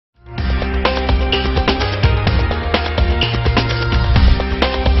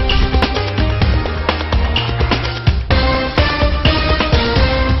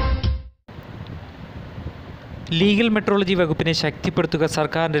Legal metrology വകുപ്പിനെ ശക്തിപ്പെടുത്തുക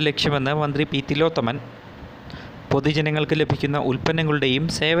സർക്കാരിൻ്റെ ലക്ഷ്യമെന്ന് മന്ത്രി പി തിലോത്തമൻ. പൊതുജനങ്ങൾക്ക് ലഭിക്കുന്ന ഉൽപ്പന്നങ്ങളുടെയും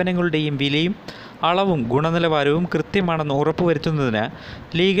സേവനങ്ങളുടെയും വിലയും അളവും ഗുണനിലവാരവും കൃത്യമാണെന്ന് ഉറപ്പുവരുത്തുന്നതിന്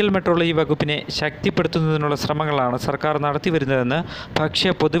ലീഗൽ മെട്രോളജി വകുപ്പിനെ ശക്തിപ്പെടുത്തുന്നതിനുള്ള ശ്രമങ്ങളാണ് സർക്കാർ നടത്തിവരുന്നതെന്ന്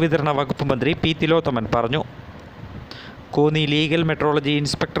ഭക്ഷ്യ പൊതുവിതരണ വകുപ്പ് മന്ത്രി പി തിലോത്തമൻ പറഞ്ഞു. കോന്നി ലീഗൽ മെട്രോളജി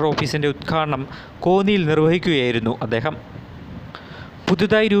ഇൻസ്പെക്ടർ ഓഫീസിൻ്റെ ഉദ്ഘാടനം കോന്നിയിൽ നിർവഹിക്കുകയായിരുന്നു അദ്ദേഹം.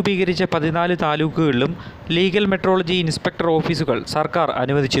 പുതുതായി രൂപീകരിച്ച 14 താലൂക്കുകളിലും ലീഗൽ മെട്രോളജി ഇൻസ്പെക്ടർ ഓഫീസുകൾ സർക്കാർ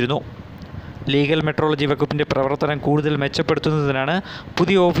അനുവദിച്ചിരുന്നു. ലീഗൽ മെട്രോളജി വകുപ്പിൻ്റെ പ്രവർത്തനം കൂടുതൽ മെച്ചപ്പെടുത്തുന്നതിനാണ്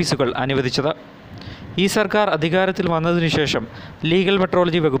പുതിയ ഓഫീസുകൾ അനുവദിച്ചത്. ഈ സർക്കാർ അധികാരത്തിൽ വന്നതിനു ശേഷം ലീഗൽ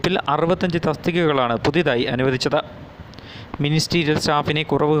മെട്രോളജി വകുപ്പിൽ 65 തസ്തികകളാണ് പുതിയതായി അനുവദിച്ചത്. മിനിസ്റ്റീരിയൽ സ്റ്റാഫിനെ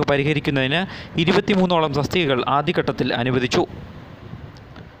കുറവ് പരിഹരിക്കുന്നതിന് 23ഓളം തസ്തികകൾ ആദ്യഘട്ടത്തിൽ അനുവദിച്ചു.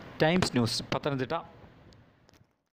 Times news, Pathanamthitta.